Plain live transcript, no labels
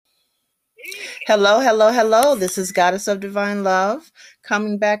Hello, hello, hello. This is Goddess of Divine Love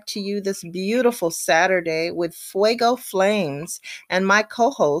coming back to you this beautiful Saturday with Fuego Flames and my co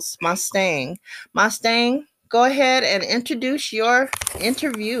host, Mustang. Mustang, go ahead and introduce your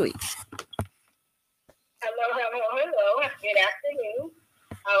interviewee. Hello, hello, hello. Good afternoon.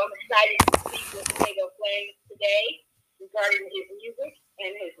 I'm excited to speak with Fuego Flames today regarding his music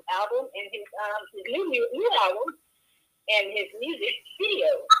and his album and his new album and his music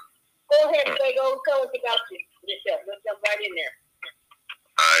video. Go ahead, Fuego. Tell us about yourself. Let's jump right in there.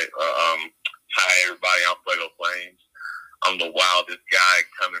 Hi everybody. I'm Fuego Flames. I'm the wildest guy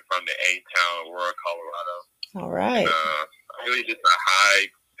coming from the A-Town, Aurora, Colorado. All right. I'm really just a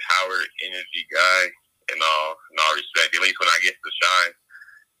high-powered energy guy in all respect. At least when I get to shine,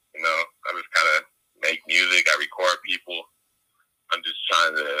 I just kind of make music. I record people. I'm just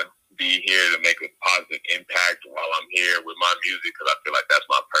trying to be here to make a positive impact while I'm here with my music because I feel like that's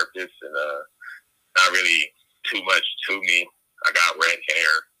my purpose and not really too much to me. I got red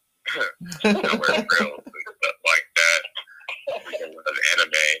hair. I wear grills and stuff like that.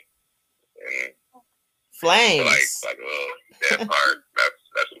 Anime and Flames. Like a little that part.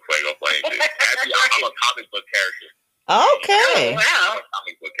 That's what Fuego Flames is. Actually, I'm a comic book character. Okay. Oh, wow. I'm a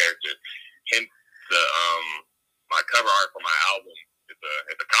comic book character. Hence the my cover art for my album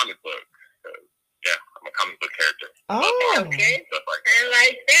is a comic book. Yeah, I'm a comic book character. Oh, okay. Stuff like I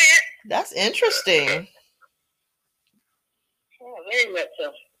like that. That's interesting. Yeah, very much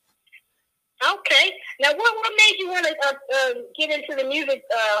so. Okay. Now, what made you want to get into the music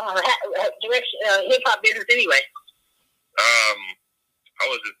direction, hip hop business anyway? I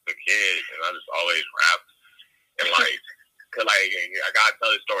was just a kid and I just always rapped and I gotta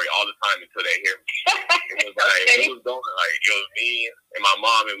tell this story all the time until they hear me. It was Okay. it was me and my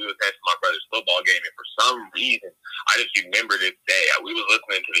mom and we was at my brother's football game and for some reason I just remember this day we was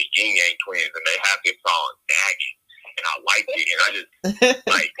listening to the Yin Yang Twins and they had this song Daddy and I liked it and I just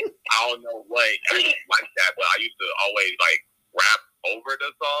I don't know what I just liked that but I used to always rap over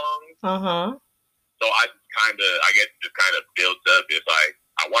the songs. So I just kind of built up. It's like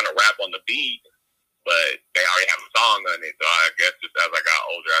I want to rap on the beat, but they already have a song on it. So I guess just as I got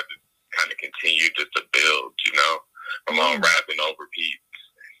older, I just kind of continued just to build, from on rapping over beats.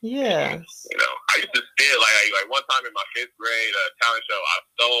 Yes. I used to spit like one time in my 5th grade talent show, I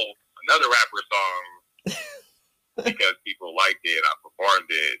stole another rapper song because people liked it. I performed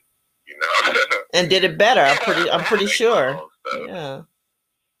it, And did it better. I'm pretty sure. So. Yeah.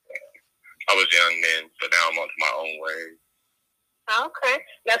 I was young then, so now I'm on to my own way. Okay.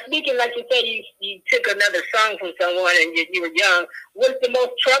 Now, speaking like you said, you took another song from someone and you were young. What's the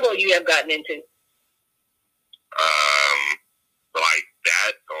most trouble you have gotten into? Like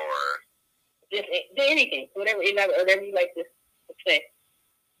that or Just anything, whatever you like to say.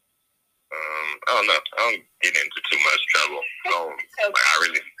 I don't know. I don't get into too much trouble.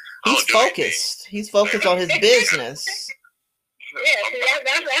 He's focused. He's focused on his business. Yeah,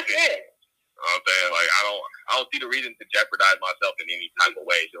 that's it. I'm saying, I don't see the reason to jeopardize myself in any type of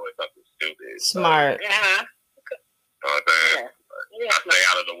way doing something stupid. Smart. You know what I'm saying? I stay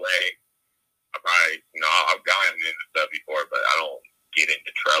out of the way. I probably, I've gotten into stuff before, but I don't get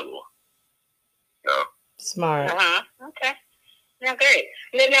into trouble. Smart. Okay. Now, great.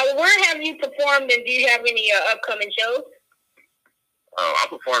 Now, where have you performed, and do you have any upcoming shows? I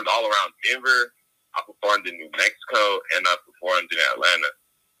performed all around Denver. I performed in New Mexico, and I performed in Atlanta.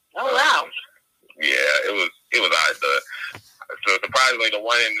 Oh, wow. Yeah, it was so surprisingly the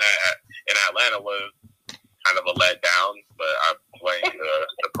one in Atlanta was kind of a letdown, but I blamed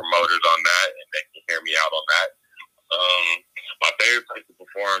the promoters on that and they can hear me out on that. My favorite place to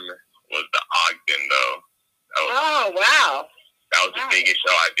perform was the Ogden though. Wow. That was the biggest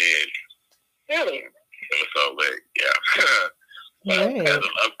show I did. Really? It was so lit, yeah. Right. As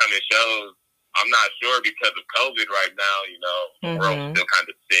of upcoming shows, I'm not sure because of COVID right now, the world's still kind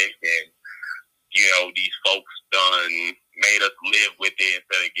of sick and these folks done made us live with it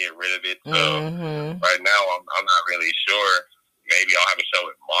instead of get rid of it. So right now, I'm not really sure. Maybe I'll have a show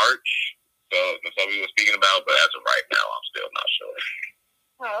in March. So that's what we were speaking about. But as of right now, I'm still not sure.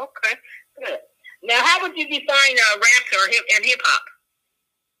 Oh, okay. Good. Now, how would you define rap and hip hop?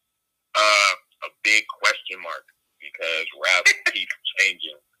 A big question mark because rap keeps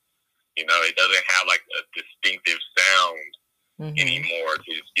changing. It doesn't have a distinctive sound anymore.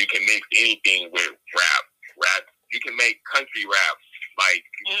 You can mix anything with rap. You can make country rap.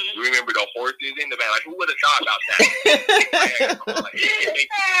 You remember the horses in the back? Who would have thought about that?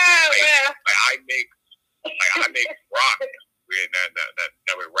 I make rock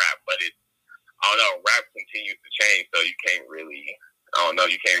that with rap, but I don't know. Rap continues to change, so you can't really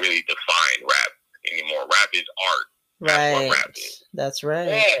really define rap anymore. Rap is art. That's Right. what rap is. That's right.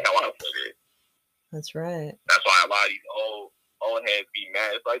 Yeah. That's how I put it. That's right. That's why a lot of these old heads be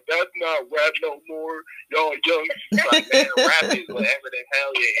mad. It's like, that's not rap no more. Y'all young. Like, man, rap is whatever the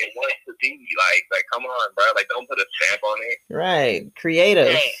hell it wants to be. Like, come on, bro. Like, don't put a stamp on it. Right. Creative.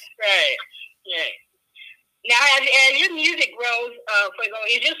 Right. Yeah. Now, as your music grows, Fuego,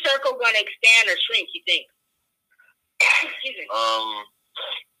 is your circle going to expand or shrink, you think? Excuse me.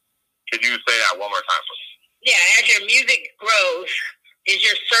 Could you say that one more time, please? Yeah, as your music grows, is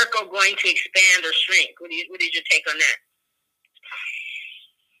your circle going to expand or shrink? What is your take on that?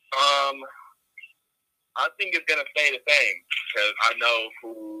 I think it's gonna stay the same because I know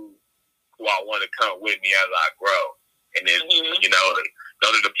who I want to come with me as I grow, and then you know,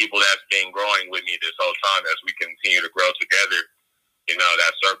 those are the people that's been growing with me this whole time. As we continue to grow together, you know,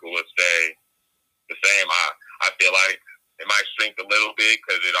 that circle will stay the same. I feel like it might shrink a little bit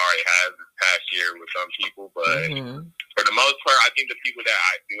because it already has this past year with some people, but for the most part, I think the people that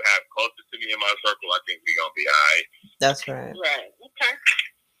I do have closest to me in my circle, I think we're gonna be alright. That's right. Right. Okay.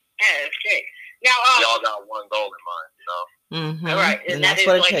 Yeah, that's great. Now, we all got one goal in mind, you know. All right, and that that's is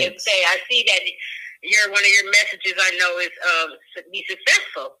what it like takes. you say. I see that one of your messages. I know is be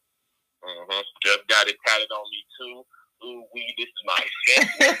successful. Just got it tatted on me too. Ooh, this is my shit.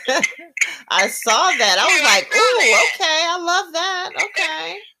 I saw that. I was like, ooh, okay, I love that.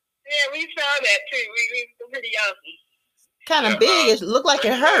 Okay. Yeah, we saw that too. We pretty awesome. Kind of big. It looked like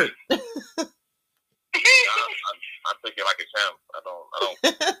it hurt. I took it like a champ. I don't know.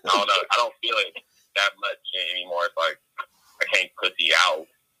 I don't feel it that much anymore. It's like I can't pussy out.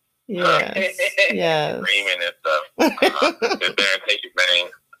 Yes. Yes. Screaming and stuff. Sit there and take it, man.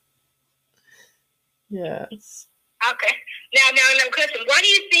 Yes. Okay. Now, question. Why do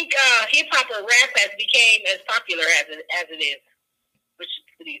you think hip hop or rap has became as popular as it is? What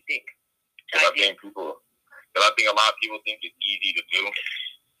do you think? I think a lot of people think it's easy to do.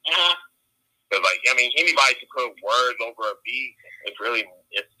 Because, like, I mean, anybody can put words over a beat.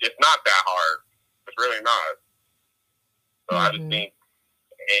 It's not that hard. It's really not. So I just think,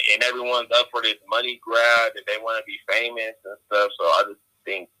 and everyone's up for this money grab, and they want to be famous and stuff. So I just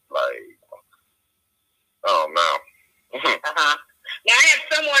think, like, oh no. Now I have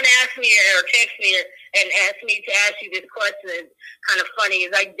someone ask me or text me and ask me to ask you this question. It's kind of funny.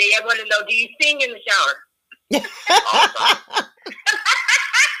 It's like they want to know: do you sing in the shower?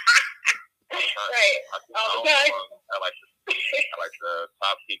 Right. All the time. I like the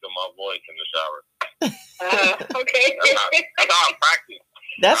top peak of my voice in the shower. Okay. That's how I practice.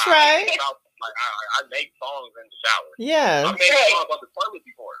 That's right. I make songs in the shower. Yeah. I made songs on the toilet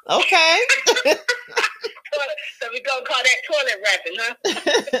before. Okay. So we're going to call that toilet rapping, huh?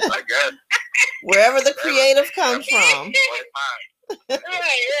 I guess. Wherever the creative comes from. Right.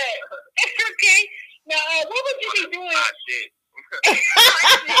 Okay. Now, what would you be doing? Shit.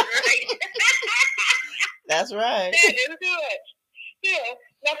 That's right. That is good. Yeah.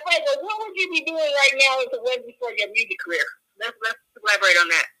 Now, Fuego, what would you be doing right now as it was before your music career? Let's elaborate on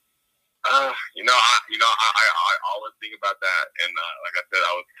that. I always think about that, and like I said,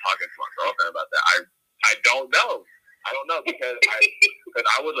 I was talking to my girlfriend about that. I don't know. I don't know because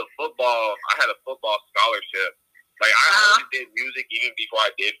I was I had a football scholarship. Like I always did music even before I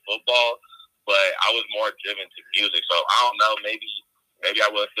did football, but I was more driven to music. So I don't know. Maybe I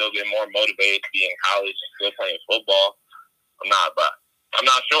would have still been more motivated to be in college and still playing football. I'm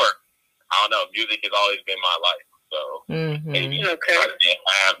not sure. I don't know. Music has always been my life. So maybe if I didn't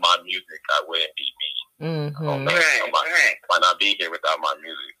have my music, I wouldn't be me. I might not be here without my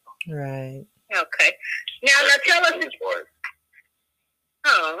music. Right. Okay. Now tell us.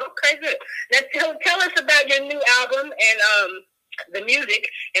 Oh, okay, good. Now tell us about your new album and the music,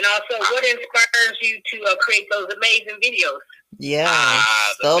 and also what inspires you to create those amazing videos. Yeah,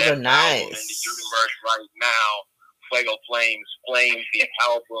 those are nice. In the universe right now, Fuego Flames, the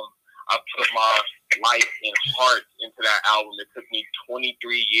album. I put my life and heart into that album. It took me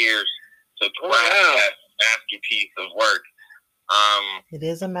 23 years to craft that masterpiece of work. It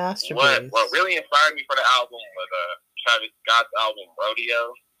is a masterpiece. What really inspired me for the album was Travis Scott's album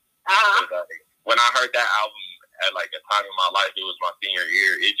Rodeo. When I heard that album at like a time in my life, it was my senior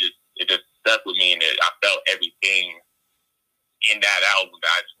year. It just stuck with me, and I felt everything in that album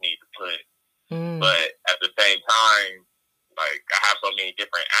that I just need to put. But at the same time, like I have so many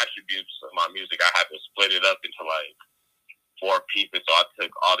different attributes of my music, I had to split it up into like 4 pieces. So I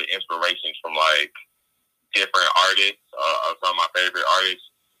took all the inspirations from like different artists, some of my favorite artists.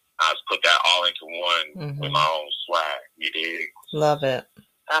 I just put that all into one with my own swag. You dig? Love it.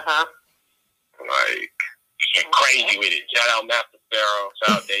 Like Went crazy with it. Shout out Master Pharaoh.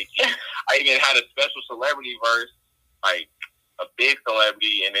 Shout out JT. I even had a special celebrity verse, like a big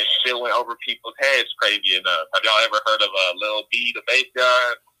celebrity, and it still went over people's heads crazy enough. Have y'all ever heard of Lil B, the bass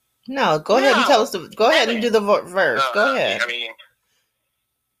guy? No, go ahead and tell us. Go ahead and do the verse. Go ahead. I mean,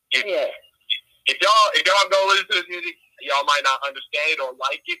 if y'all go listen to this music, y'all might not understand it or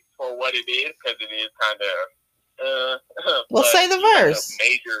like it for what it is, because it is kind of. Well, say the verse.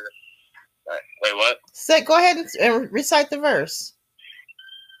 Major. Wait, what? Go ahead and recite the verse.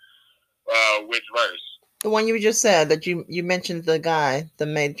 Which verse? The one you just said that you mentioned the guy, the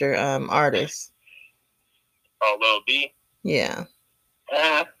major artist. Oh, Lil B. Yeah.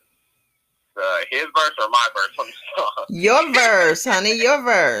 His verse or my verse on the song? Your verse, honey. Your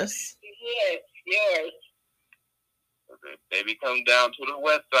verse. Yes, yours. Baby, come down to the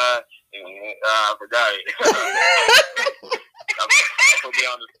west side. I forgot it. Put me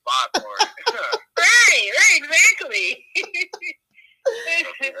on the spot for it. Right, exactly.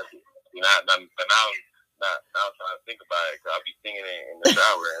 now I'm trying to think about it, because I'll be singing it in the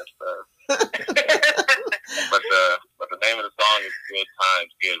shower and stuff. but the name of the song is Good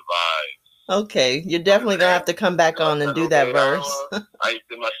Times, Good Vibes. Okay, you're definitely gonna have to come back on and do that verse. I used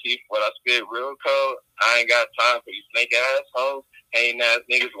to my teeth when I spit real cold. I ain't got time for you snake assholes. Hating ass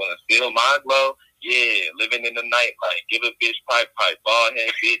niggas wanna steal my glow. Yeah, living in the night like give a bitch pipe, bald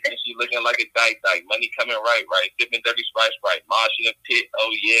head bitch, and she looking like a dyke. Money coming right, sipping dirty Sprite, mosh in the pit.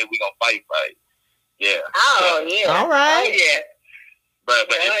 Oh yeah, we gonna fight. Yeah. Oh yeah. All right. Oh yeah. But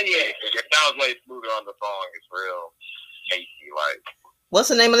it sounds way smoother on the song. It's real tasty, like. What's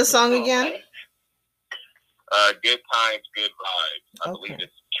the name of the song again? Good Times, Good Vibes. I believe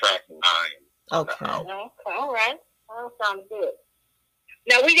it's track 9. Okay. All right. That sounds good.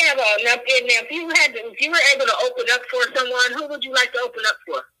 Now we have if you were able to open up for someone, who would you like to open up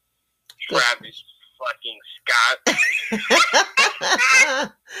for? Travis fucking Scott.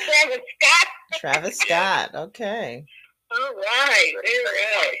 Travis Scott. Travis Scott. Okay. All right.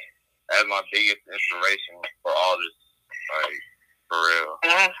 That's my biggest inspiration for all this, like, for real.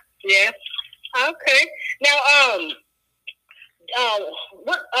 Yeah. Okay. Now,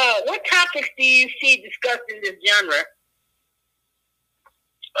 what topics do you see discussed in this genre?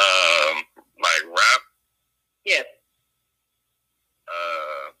 Like rap. Yes.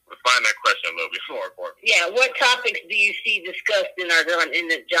 Let's find that question a little bit more important. Yeah. What topics do you see discussed in the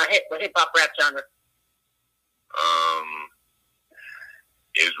hip hop rap genre?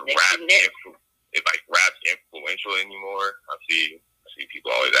 Is rap influential anymore? I see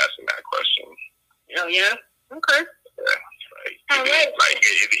people always asking that question. Oh yeah. Okay. Yeah.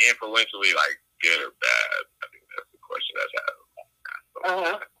 Is it influentially like good or bad? I think that's the question that's asked.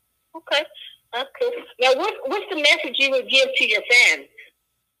 Okay. That's cool. Now, what's the message you would give to your fans?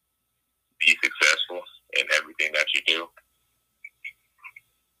 Be successful in everything that you do.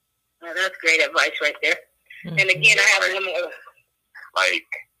 Well, that's great advice right there. Mm-hmm. And again, I have one more.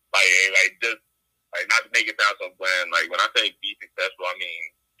 Not to make it sound so bland. Like when I say be successful, I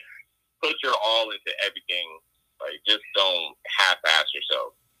mean put your all into everything. Like just don't half-ass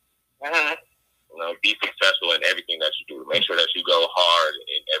yourself. Be successful in everything that you do. Make sure that you go hard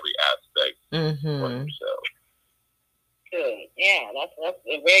in every aspect for yourself. Good. Yeah, that's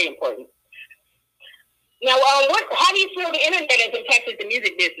very important. Now, how do you feel the internet has impacted the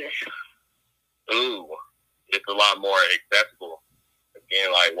music business? Ooh, it's a lot more accessible.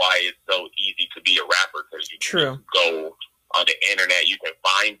 Again, like why it's so easy to be a rapper, because you can go on the internet, you can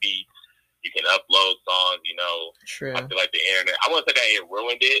find beats, you can upload songs. True. I feel like the internet, I wouldn't say that it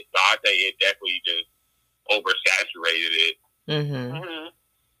ruined it, but I'd say it definitely just oversaturated it.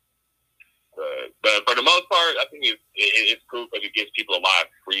 But for the most part, I think it's cool because it gives people a lot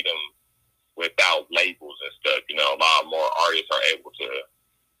of freedom without labels and stuff. A lot more artists are able to,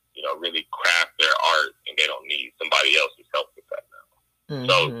 really craft their art, and they don't need somebody else's help with that now.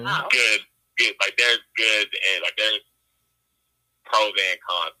 So good. Like there's good and like there's pros and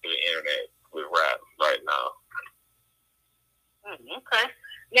cons to the internet with rap right now. Okay.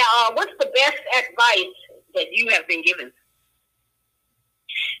 Now, what's the best advice that you have been given?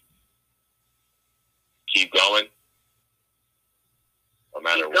 Keep going. No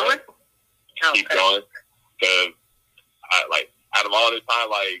matter what. Keep going. Because, out of all this time,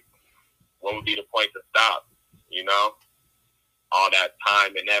 what would be the point to stop? All that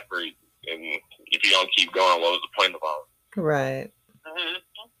time and effort, and if you don't keep going, what was the point of all it? Right.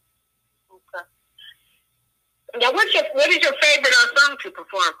 Okay. Now, what is your favorite song to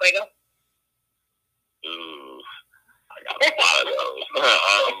perform, Fuego? Ooh, I got a lot of those.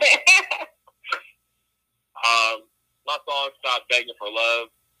 My song "Stop Begging for Love."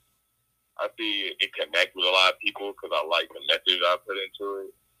 I see it connect with a lot of people because I like the message I put into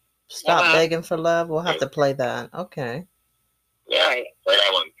it. Stop Begging for Love. We'll have to play that. Okay. Yeah, play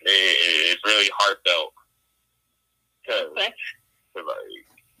that one. It's really heartfelt. Okay.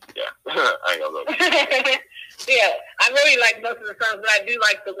 Yeah, I ain't gonna go. Yeah, I really like most of the songs, but I do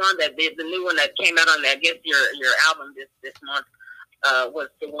like the one that the new one that came out on that. I guess your album this month was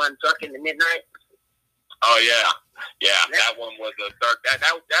the one "Drunk in the Midnight." Oh yeah, that one was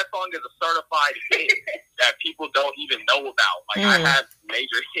that song is a certified hit that people don't even know about. Like I have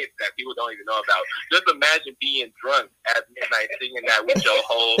major hits that people don't even know about. Just imagine being drunk at midnight singing that with your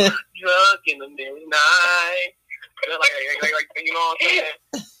whole drunk in the midnight. Like you know what I'm saying?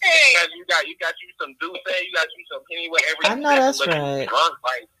 Hey. You got you some Douce, you got you some Penny, whatever. I know that's right. Drunk,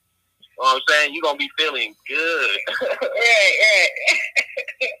 like, you know what I'm saying? You're gonna be feeling good. Right.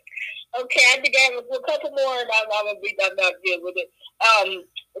 Okay, I think I have a couple more, and I'm gonna be done good with it.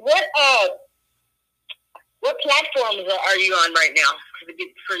 What platforms are you on right now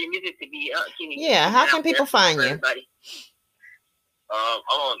for your music to be? Yeah, how can people find you? I'm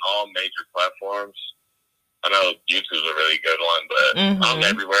on all major platforms. I know YouTube's a really good one, but I'm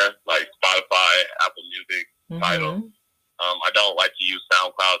everywhere, like Spotify, Apple Music, Tidal. I don't like to use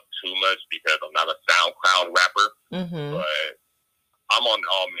SoundCloud too much because I'm not a SoundCloud rapper, but I'm on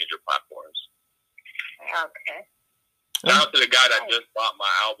all major platforms. Okay. Shout out to the guy that just bought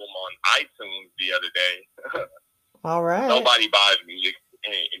my album on iTunes the other day. All right. Nobody buys music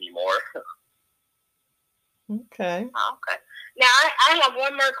anymore. Okay. Okay. Now I have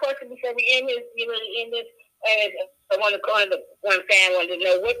one more question before we end this. And I want one fan wanted to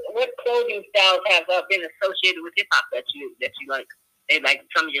know what clothing styles have been associated with hip hop that you like. They like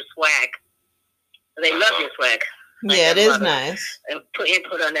some of your swag. They love your swag. Yeah, it is nice. And put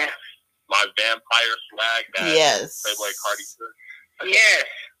input on that. My vampire swag. Yes. Playboy Cardi took. Yes.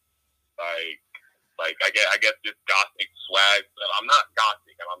 Like I guess this gothic swag. I'm not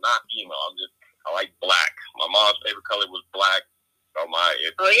gothic and I'm not emo. I like black. My mom's favorite color was black. So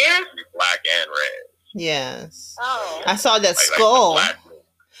black and red. Yes. Oh. I saw that skull.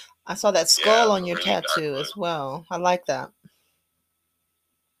 I saw that skull on your really tattoo as well. I like that.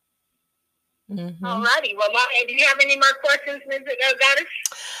 Alrighty. Well, do you have any more questions, Ms. Goddess?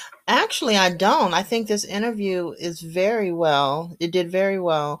 Actually, I don't. I think this interview is very well. It did very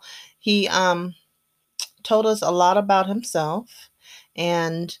well. He told us a lot about himself,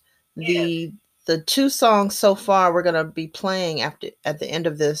 and the two songs so far we're gonna be playing at the end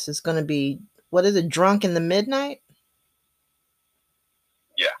of this is gonna be, what is it? Drunk in the Midnight?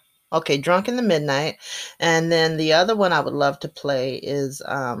 Yeah. Okay, Drunk in the Midnight. And then the other one I would love to play is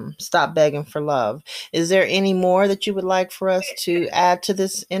Stop Begging for Love. Is there any more that you would like for us to add to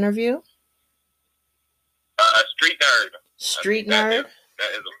this interview? Street Nerd. Street Nerd?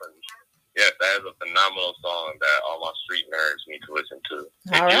 That is a phenomenal song that all my street nerds need to listen to.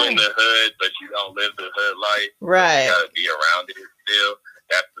 If you're in the hood, but you don't live the hood life, right? You gotta be around it still.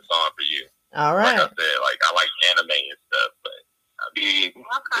 That's the song for you. All right. Like I said, I like anime and stuff, but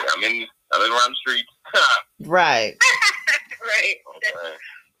I live around the streets. Right. Right. Okay.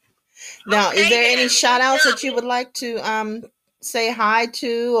 Now, is there any shout outs that you would like to say hi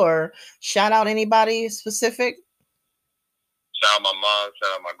to or shout out anybody specific? Shout out my mom,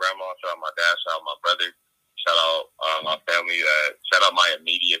 shout out my grandma, shout out my dad, shout out my brother, shout out my family, shout out my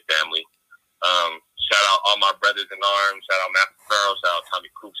immediate family. Shout out all my brothers in arms, shout out Master Girl, shout out Tommy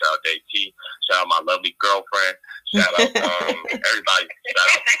Coop, shout out JT, shout out my lovely girlfriend, shout out everybody, shout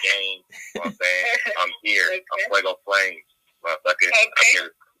out the game. You know what I'm saying? I'm here. Okay. I'm Fuego Flames. Motherfucker. Okay. I'm here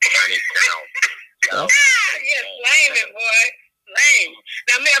to turn it down. Yes, flaming, boy. Lame.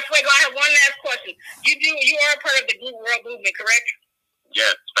 Now, Mayor Fuego, I have one last question. You are a part of the group World Movement, correct?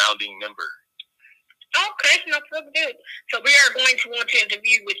 Yes, founding member. Okay, no problem. Good. So we are going to want to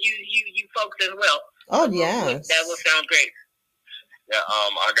interview with you folks as well. Oh, yes. That will sound great. Yeah,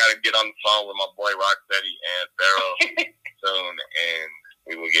 I gotta get on the phone with my boy Rocksteady and Pharaoh soon, and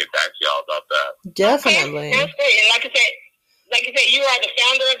we will get back to y'all about that. Definitely. Okay, that's great. And like you said, you are the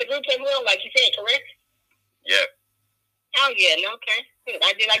founder of the group as well, like you said, correct? Yeah. Oh yeah, okay. Good.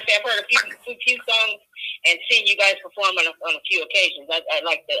 I did like to say I've heard a few songs and seen you guys perform on a few occasions. I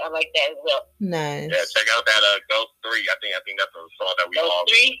like that. I like that as well. Nice. Yeah, check out that Ghost 3. I think that's a song that we all.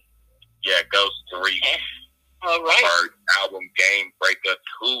 Ghost 3. Yeah, Ghost 3. Okay. All right. Our album Game Breaker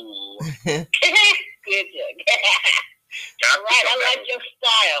 2. Good job. All right, I like your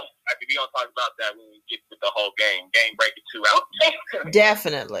style. I think we're going to talk about that when we get with the whole Game Breaker 2 out. Okay.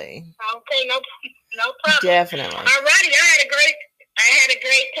 Definitely. Okay, no problem. Definitely. All righty, I had a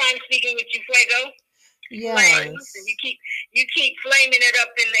great time speaking with you, Fuego. flames, and you keep flaming it up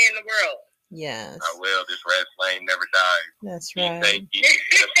in the world. Yes. I will. This red flame never dies. That's Be right. safe, be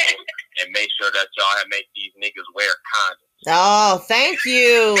successful, and make sure that y'all make these niggas wear condoms. Oh, thank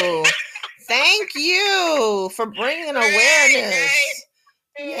you. Thank you for bringing awareness. Right.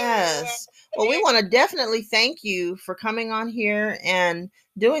 Yes. Well, we want to definitely thank you for coming on here and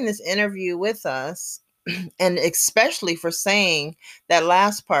doing this interview with us, and especially for saying that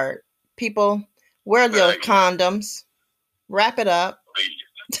last part. People, wear your condoms. Wrap it up. Please.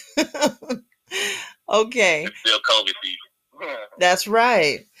 Okay. It's still COVID season. That's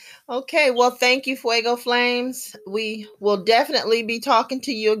right. Okay, well, thank you, Fuego Flames. We will definitely be talking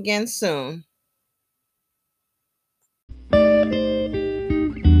to you again soon.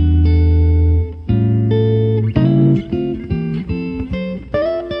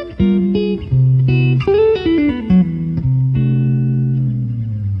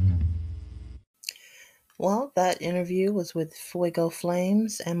 Well, that interview was with Fuego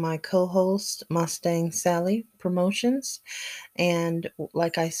Flames and my co-host, Mustang Sally Promotions. And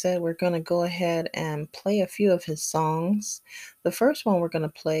like I said, we're going to go ahead and play a few of his songs. The first one we're going to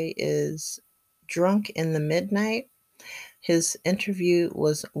play is Drunk in the Midnight. His interview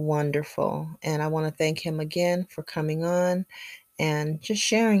was wonderful, and I want to thank him again for coming on and just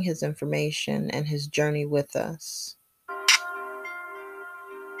sharing his information and his journey with us.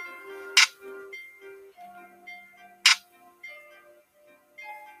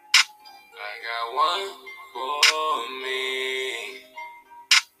 I got one for me,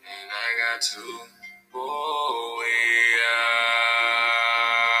 and I got two for you.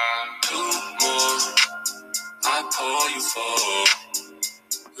 Two more I pour you for.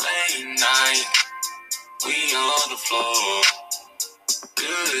 Late night, we on the floor.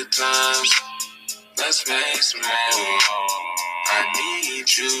 Good times, let's make some more. I need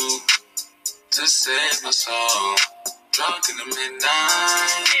you to save my soul. Drunk in the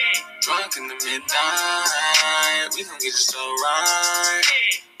midnight, drunk in the midnight. We gon' get you so right.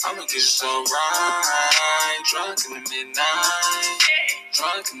 I'ma get you so right. Drunk in the midnight,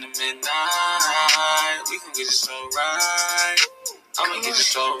 drunk in the midnight. We gon' get you so right. I'ma get you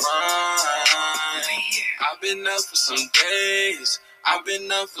so right. I've been up for some days, I've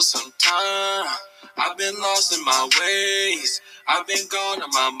been up for some time. I've been lost in my ways, I've been gone in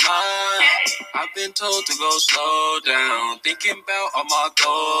my mind. I've been told to go slow down, thinking about all my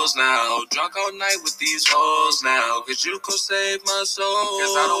goals now. Drunk all night with these hoes now, cause you could save my soul.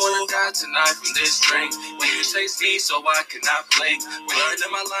 Cause I don't wanna die tonight from this drink. When you say me so I cannot blink. Blood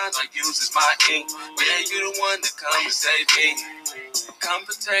in my lines I use is my ink. Yeah, you the one to come and save me. Come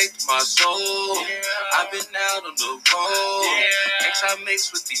protect my soul. I've been out on the road. X I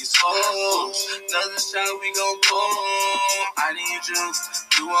mix with these hoes. Another shot we gon' pull. I need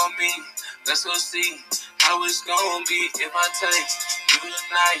you on me. Let's go see how it's gon' be if I take you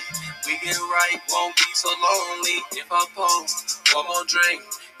tonight. We get right, won't be so lonely. If I pour one more drink,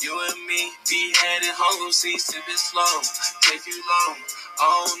 you and me be headed home. See, sip it slow, take you long.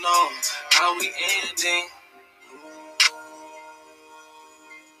 I don't know how we ending.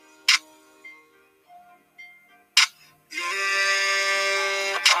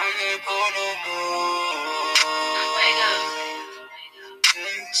 Yeah, I can't pull no more. Wake up.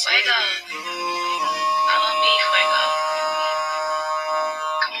 Wake up. Follow me, Fuego.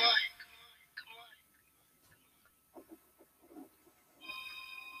 Come on.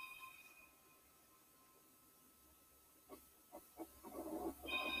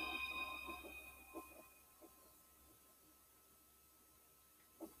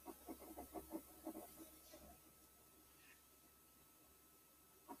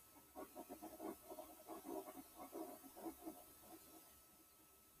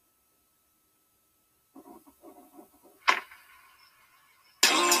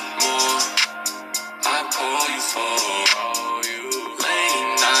 Two more I pour you for. Late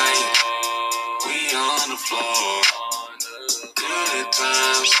night, we on the floor. Good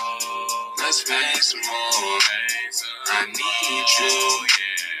times, let's make some more. I need you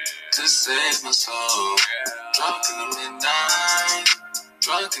to save my soul. Drunk in the midnight,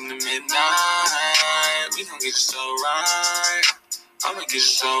 drunk in the midnight. We gon' get you so right. I'ma get you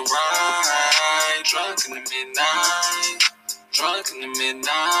so right. Drunk in the midnight, drunk in the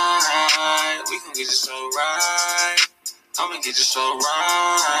midnight. We gon' get you so right. I'ma get you so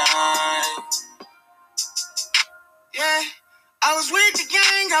right. Yeah, I was with the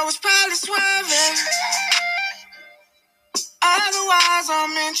gang, I was probably swerving. Otherwise,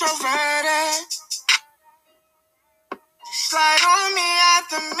 I'm introverted. Slide on me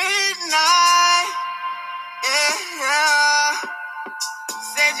after midnight. Yeah, yeah.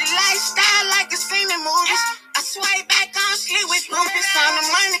 Say Edgy lifestyle like the scene in movies. I swipe back on sleep with groupies. On the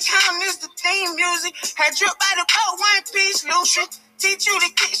money count is the theme music. Had drip by the boat, one piece, Lucy. Teach you to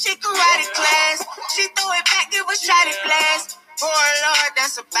kick shit karate class. She throw it back, give a shotty blast. Oh Lord,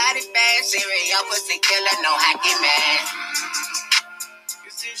 that's a body bag. Serial pussy killer, no hockey mask.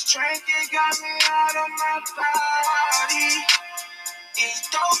 Cause this drink, it got me out of my body.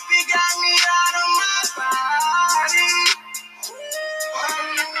 This dope, it got me out of my body.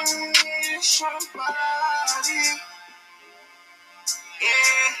 Somebody,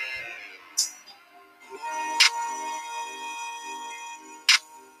 yeah.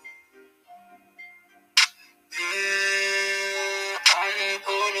 Yeah, I ain't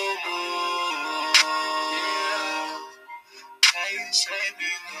put no more. Can you say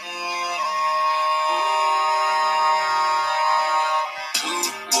me more? 2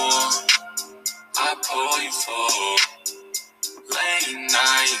 more, I pour you for. Late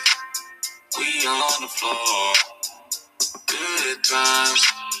night, we on the floor. Good times,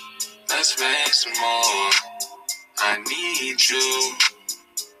 let's make some more. I need you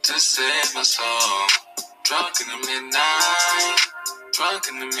to save my soul. Drunk in the midnight, drunk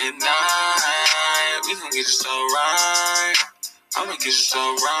in the midnight. We gon' get you so right. I'ma get you so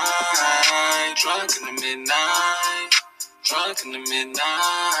right. Drunk in the midnight, drunk in the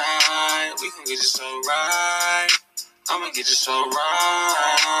midnight. We gon' get you so right. I'ma get you so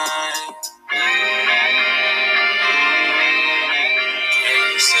right.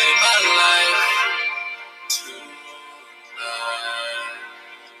 Can you save my life tonight?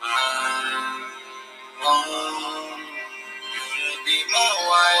 I want you to be my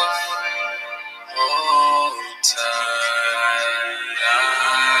wife. Hold tight.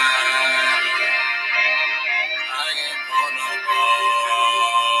 I ain't for no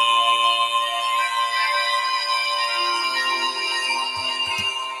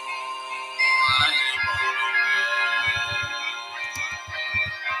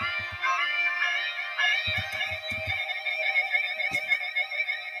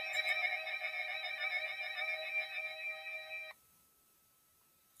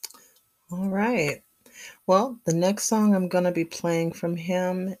All right. Well, the next song I'm going to be playing from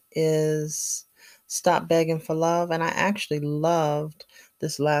him is Stop Begging for Love. And I actually loved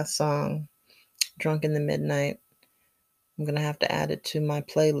this last song, Drunk in the Midnight. I'm going to have to add it to my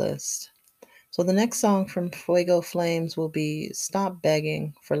playlist. So the next song from Fuego Flames will be Stop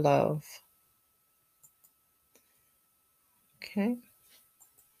Begging for Love. Okay.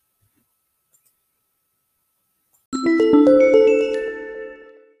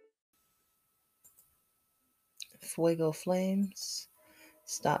 Fuego Flames,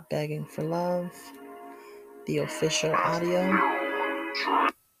 Stop Begging for Love, the official audio.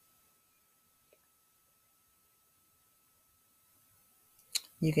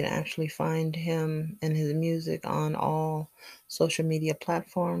 You can actually find him and his music on all social media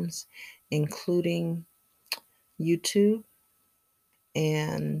platforms, including YouTube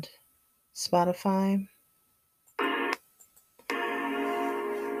and Spotify.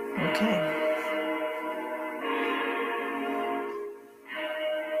 Okay.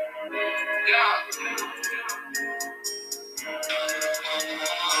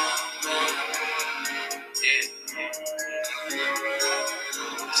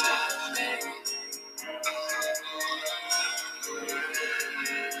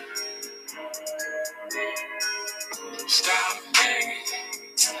 Stop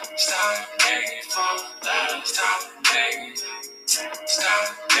begging for love. Stop begging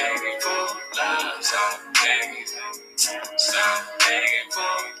for love. Stop begging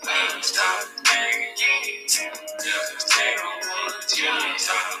for love. Stop begging. Cause they don't want you.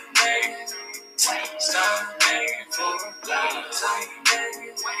 Stop begging for love. Stop begging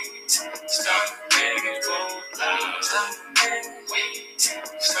for love. Stop begging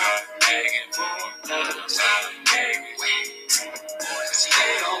for love. Stop begging.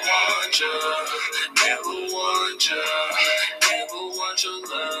 They don't want you, never want you, never want your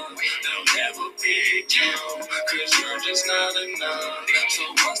love. They'll never pick you, cause you're just not enough. So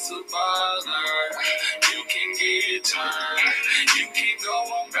what's the bother? You can get turned. You can go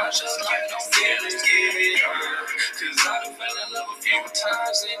on about just like no feelings get hurt. Cause I done fell in love a few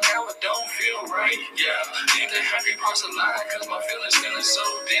times and now it don't feel right. Yeah, need the happy parts of life cause my feelings feeling so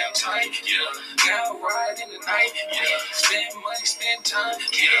damn tight. Yeah, now ride in the night. Yeah, spend money, spend time.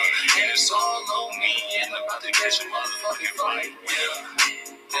 Yeah, and it's all on me and I'm about to catch a motherfucking fight. Yeah,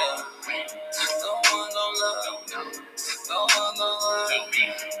 yeah. Don't want no love. Don't want no love.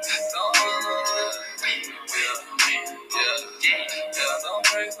 Don't want no love. Yeah, yeah, yeah. Don't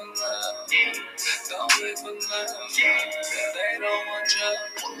pray for love. Don't wait for love. Yeah, they don't want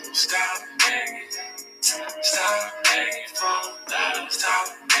you. Stop begging. Stop begging for love. Stop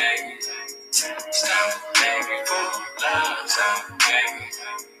begging. Stop begging for love. Stop begging.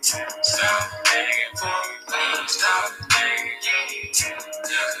 Stop begging for love. Stop begging.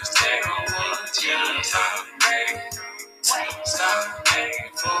 Just they don't want you. Stop begging. Stop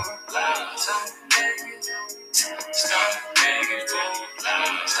begging for love. Stop begging. Stop begging for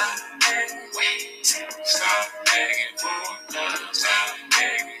love. Stop begging. Stop begging for love. Stop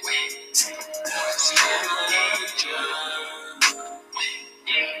begging. What's your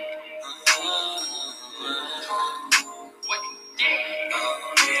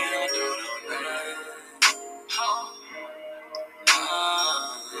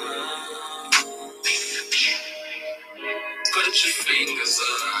Put your fingers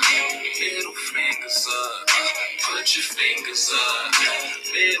up, middle fingers up. Put your fingers up,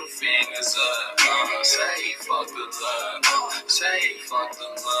 middle fingers up. Say fuck the love, say fuck the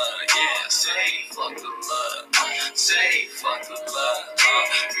love, yeah. Say fuck the love, say fuck the love.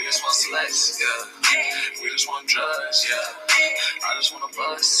 We just want sex, yeah. We just want drugs, yeah. I just wanna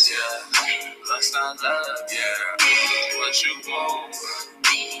bust, yeah. Lust not love, yeah. What you want?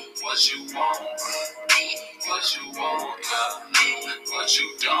 What you want? What you want, what you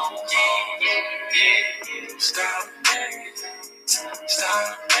don't, yeah. Stop begging,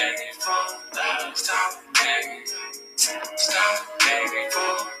 stop begging for love, stop begging, stop begging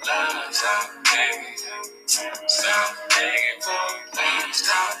for love, stop begging, stop begging for love,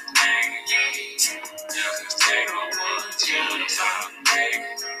 stop begging, yeah. 'Cause they don't want you, stop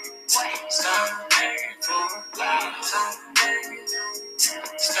begging, stop begging for love, stop begging.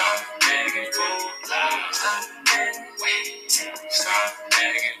 Stop begging for love. Stop begging. Stop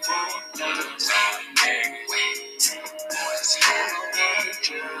begging for love. Stop begging. What's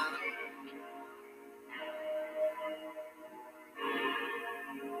happening?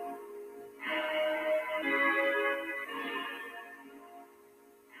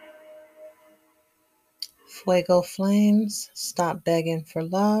 Fuego Flames, Stop Begging for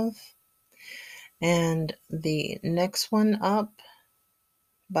Love. And the next one up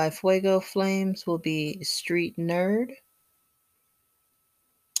by Fuego Flames will be Street Nerd.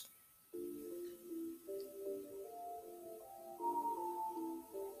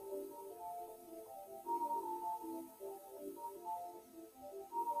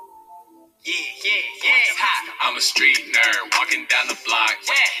 I'm a street nerd, walking down the block,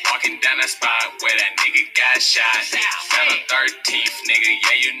 walking down that spot where that nigga got shot. Down on 13th, nigga,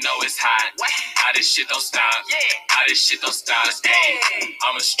 yeah, you know it's hot. How this shit don't stop, how this shit don't stop. Hey,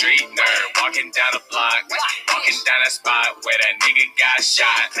 I'm a street nerd, walking down the block, walking down that spot where that nigga got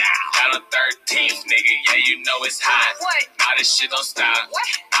shot. Down on 13th, nigga, yeah, you know it's hot. How this shit don't stop,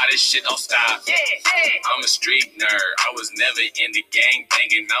 how this shit don't stop. I'm a street nerd, I was never into gang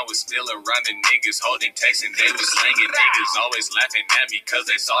banging, I was still around the niggas holding texts and they was slanging. Niggas always laughing at me cause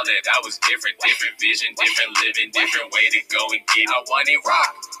they saw that I was different. Different vision, different living, different way to go and get. I wanted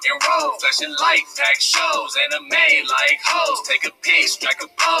rock and roll, flashing light, pack shows, anime like hoes. Take a pic, strike a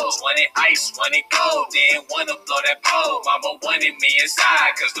pose, wanted ice, wanted gold, didn't wanna blow that pole. Mama wanted me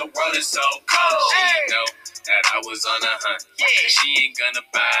inside cause the world is so cold. She know that I was on a hunt. She ain't gonna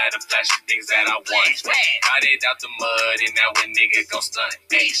buy the flashy things that I want. Got it out the mud and now a nigga gon' stunt.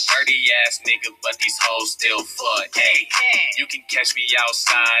 Dirty ass nigga, but these hoes still fuck. Hey, you can catch me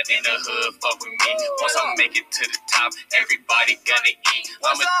outside in the hood, fuck with me. Once I make it to the top, everybody gonna eat.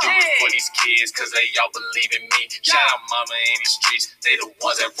 I'ma do it for these kids, cause they all believe in me. Shout out mama in these streets, they the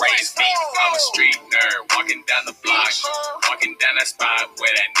ones that raised me. I'm a street nerd, walking down the block, walking down that spot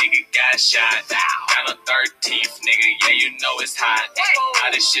where that nigga got shot. Down on 13th, nigga, yeah, you know it's hot. How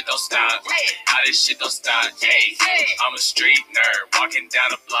this shit don't stop, how this shit don't stop. Hey, I'm a street nerd, walking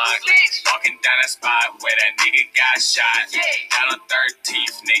down the block, walking down that spot where that nigga got shot. Down on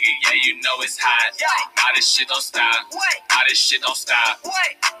 13th, nigga, yeah, you know it's hot. How this shit don't stop, how this shit don't stop.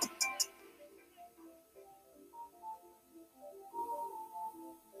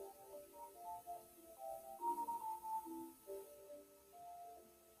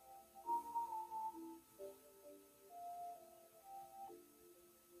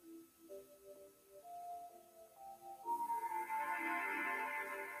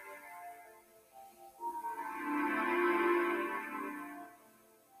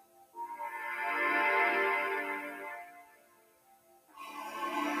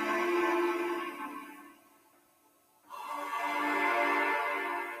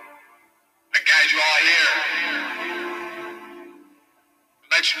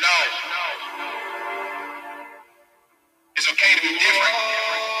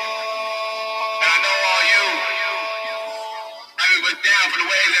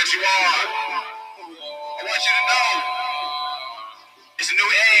 you are. I want you to know it's a new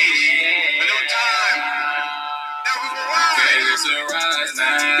age, a new time. Now we will rise. It's a rise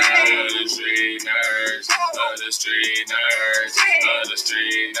now. The street nerds, the street nerds, the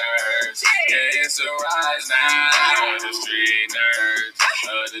street nerds. Yeah, it's a rise now. The street nerds,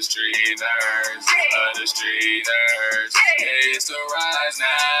 the street nerds, the street nerds. Yeah, it's a rise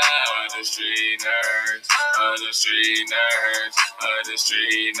now. The street nerds, the street nerds, the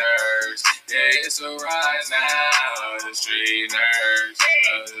street nerds. Yeah, it's a rise now. The street nerds,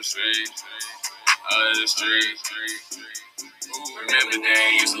 the street. The street. Remember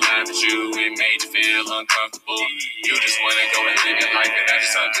they used to laugh at you, it made you feel uncomfortable. You just wanna go and live your life, and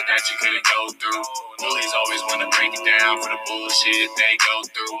that's something that you couldn't go through. Bullies always wanna break you down for the bullshit they go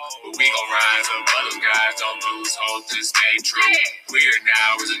through. But we gon' rise up, other guys don't lose hope, just stay true. We're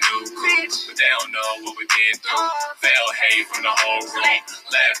now is a new crew, but they don't know what we've been through. They'll hate from the whole room,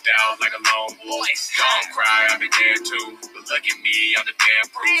 left out like a lone wolf. Don't cry, I've been there too, but look at me, I'm the damn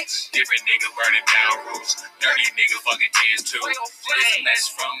proof. Different nigga burning down roofs, dirty nigga fucking tears too. This a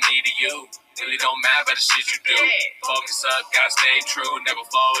message from me to you. Really don't matter about the shit you do. Focus up, gotta stay true. Never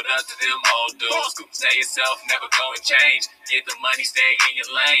forward up to them old dudes. Stay yourself, never go and change. Get the money, stay in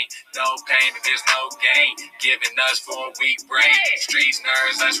your lane. No pain, but there's no gain. Giving us for a weak brain. Streets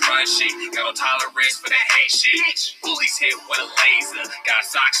nerds, let's run shit. Got no tolerance for the hate shit. Bullies hit with a laser. Got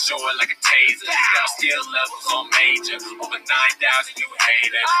socks short like a taser. Got skill levels on major. Over 9,000, you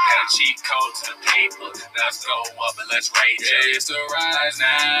hater. Got a cheat code to the paper. Let's go up and let's rage it. Yeah, it's a rise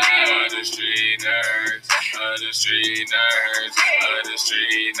now. The street nerds. The street nerds. The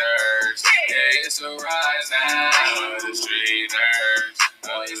street nerds. Yeah, it's a rise now. The street nerds.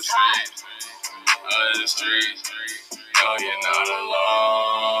 The street. The street. No, you're not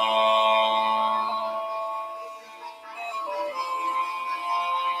alone.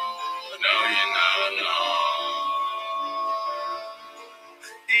 No, you're not alone.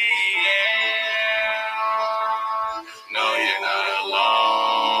 Yeah. No, you're not alone.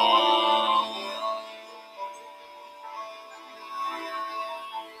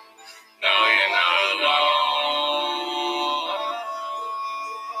 No, you're not alone.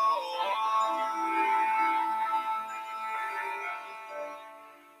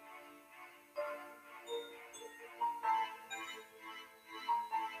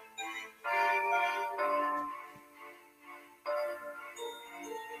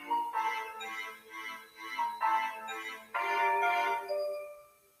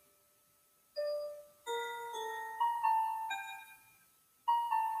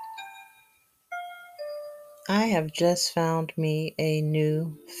 I have just found me a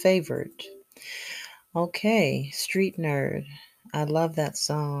new favorite. Okay, Street Nerd. I love that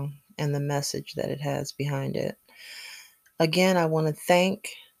song and the message that it has behind it. Again, I want to thank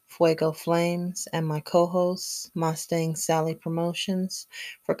Fuego Flames and my co host, Mustang Sally Promotions,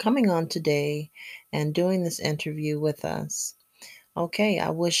 for coming on today and doing this interview with us. Okay, I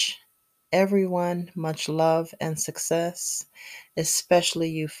wish everyone much love and success, especially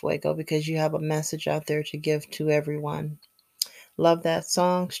you, Fuego, because you have a message out there to give to everyone. Love that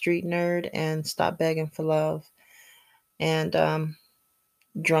song, Street Nerd, and Stop Begging for Love, and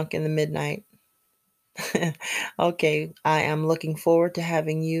Drunk in the Midnight. Okay, I am looking forward to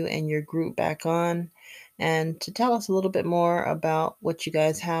having you and your group back on and to tell us a little bit more about what you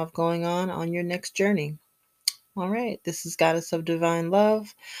guys have going on your next journey. All right, this is Goddess of Divine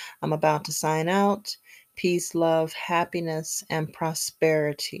Love. I'm about to sign out. Peace, love, happiness, and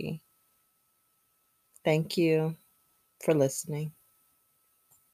prosperity. Thank you for listening.